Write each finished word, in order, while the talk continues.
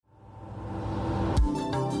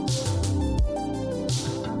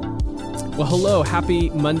Well, hello, happy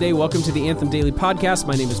Monday. Welcome to the Anthem Daily podcast.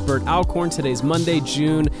 My name is Bert Alcorn. Today's Monday,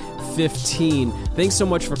 June 15. Thanks so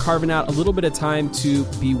much for carving out a little bit of time to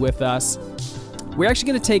be with us. We're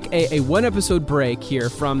actually going to take a one-episode break here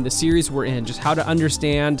from the series we're in, just how to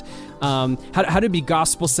understand, how to be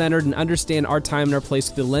gospel-centered and understand our time and our place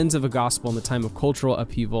through the lens of a gospel in the time of cultural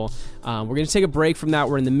upheaval. We're going to take a break from that.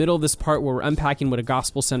 We're in the middle of this part where we're unpacking what a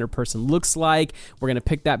gospel-centered person looks like. We're going to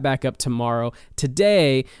pick that back up tomorrow.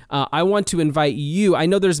 Today, I want to invite you. I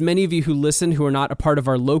know there's many of you who listen who are not a part of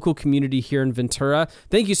our local community here in Ventura.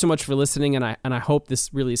 Thank you so much for listening, and I hope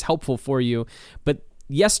this really is helpful for you. But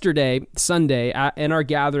yesterday, Sunday, in our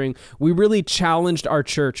gathering, we really challenged our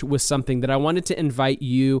church with something that I wanted to invite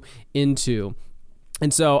you into.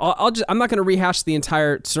 And so I'm not going to rehash the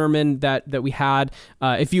entire sermon that we had.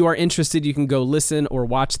 If you are interested, you can go listen or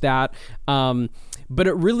watch that. But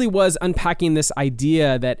it really was unpacking this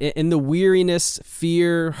idea that in the weariness,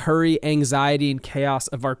 fear, hurry, anxiety, and chaos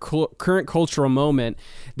of our current cultural moment,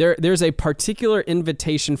 there's a particular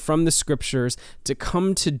invitation from the scriptures to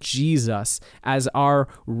come to Jesus as our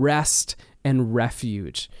rest and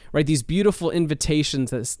refuge, right? These beautiful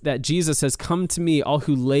invitations that Jesus says, "Come to me, all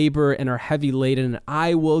who labor and are heavy laden, and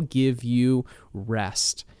I will give you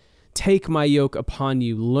rest. Take my yoke upon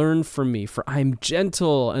you, learn from me, for I am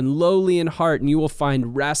gentle and lowly in heart, and you will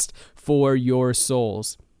find rest for your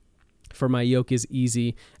souls. For my yoke is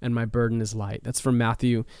easy and my burden is light." That's from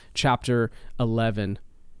Matthew chapter 11.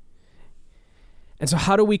 And so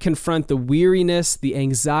how do we confront the weariness, the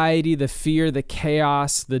anxiety, the fear, the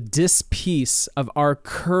chaos, the dis-peace of our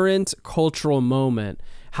current cultural moment?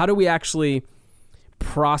 How do we actually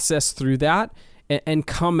process through that and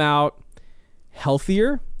come out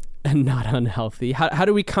healthier and not unhealthy? How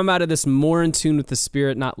do we come out of this more in tune with the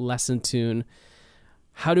Spirit, not less in tune?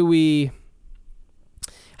 How do we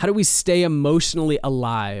stay emotionally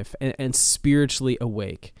alive and spiritually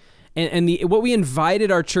awake? And what we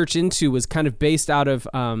invited our church into was kind of based out of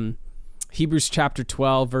Hebrews chapter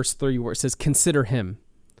 12, verse 3, where it says, "Consider him,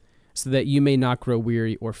 so that you may not grow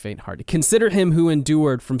weary or faint-hearted. Consider him who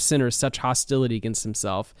endured from sinners such hostility against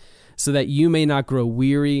himself, so that you may not grow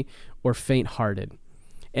weary or faint-hearted."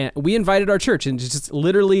 And we invited our church, and just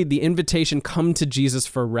literally the invitation, come to Jesus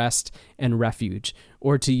for rest and refuge,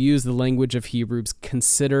 or to use the language of Hebrews,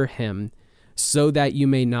 consider him so that you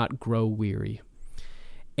may not grow weary.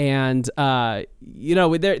 And,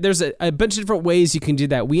 there's a bunch of different ways you can do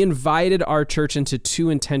that. We invited our church into two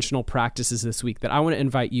intentional practices this week that I want to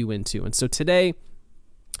invite you into. And so today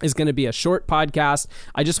is going to be a short podcast.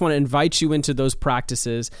 I just want to invite you into those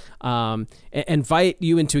practices, invite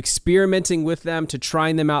you into experimenting with them, to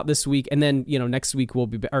trying them out this week. And then, next week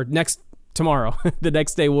tomorrow, the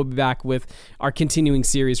next day we'll be back with our continuing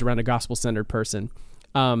series around a gospel-centered person.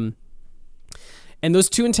 And those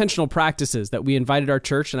two intentional practices that we invited our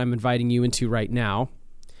church, and I'm inviting you into right now,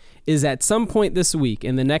 is at some point this week,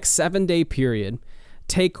 in the next 7-day period,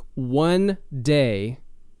 take 1 day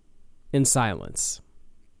in silence.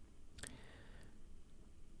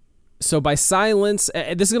 So by silence,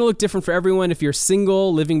 this is going to look different for everyone. If you're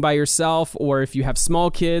single, living by yourself, or if you have small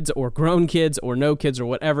kids or grown kids or no kids or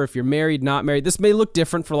whatever, if you're married, not married, this may look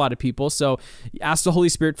different for a lot of people. So ask the Holy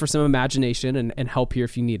Spirit for some imagination and help here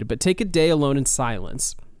if you need it. But take a day alone in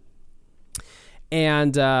silence.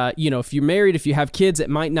 And, if you're married, if you have kids, it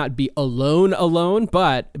might not be alone,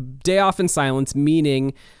 but day off in silence,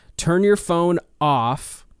 meaning turn your phone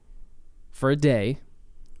off for a day.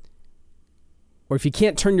 Or if you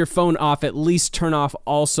can't turn your phone off, at least turn off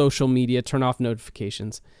all social media, turn off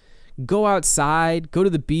notifications. Go outside, go to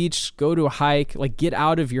the beach, go to a hike, get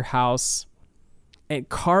out of your house and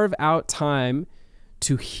carve out time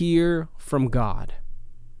to hear from God.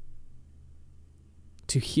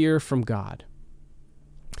 To hear from God.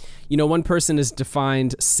 One person has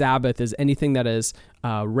defined Sabbath as anything that is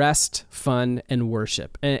rest, fun, and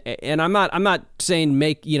worship. And I'm not saying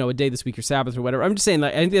make a day this week your Sabbath or whatever. I'm just saying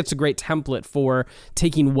I think that's a great template for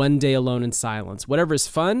taking 1 day alone in silence. Whatever is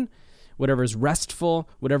fun, whatever is restful,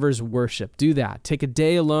 whatever is worship, do that. Take a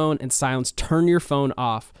day alone in silence. Turn your phone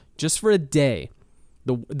off just for a day.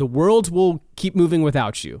 The world will keep moving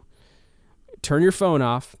without you. Turn your phone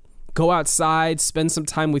off. Go outside. Spend some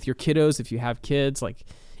time with your kiddos if you have kids.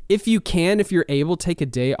 If you can, if you're able, take a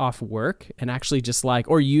day off work and actually just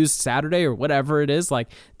or use Saturday or whatever it is,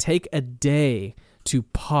 take a day to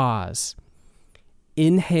pause,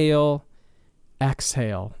 inhale,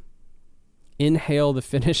 exhale, inhale the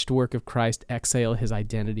finished work of Christ, exhale his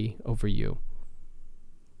identity over you.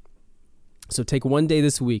 So take one day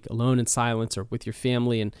this week alone in silence or with your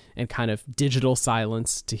family and kind of digital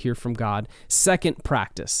silence to hear from God. Second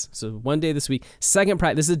practice. So one day this week. Second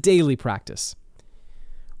practice. This is a daily practice.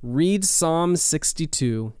 Read Psalm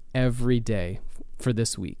 62 every day for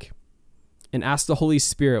this week and ask the Holy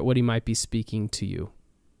Spirit what he might be speaking to you.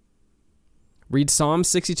 Read Psalm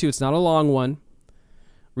 62. It's not a long one.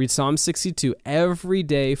 Read Psalm 62 every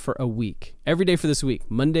day for a week. Every day for this week.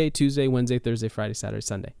 Monday, Tuesday, Wednesday, Thursday, Friday, Saturday,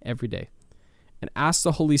 Sunday. Every day. And ask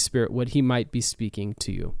the Holy Spirit what he might be speaking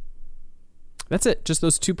to you. That's it. Just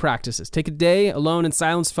those two practices. Take a day alone in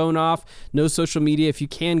silence, phone off, no social media. If you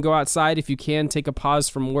can, go outside. If you can, take a pause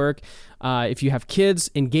from work. If you have kids,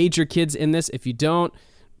 engage your kids in this. If you don't,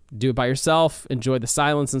 do it by yourself. Enjoy the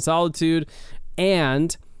silence and solitude.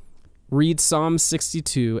 And read Psalm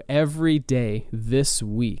 62 every day this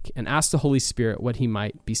week and ask the Holy Spirit what he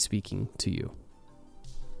might be speaking to you.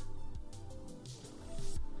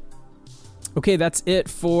 Okay, that's it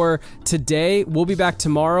for today. We'll be back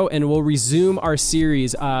tomorrow and we'll resume our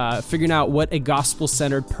series, figuring out what a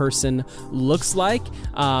gospel-centered person looks like.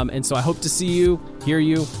 And so I hope to see you, hear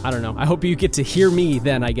you. I don't know. I hope you get to hear me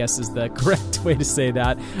then, I guess is the correct way to say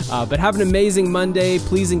that. But have an amazing Monday.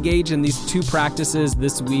 Please engage in these two practices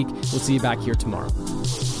this week. We'll see you back here tomorrow.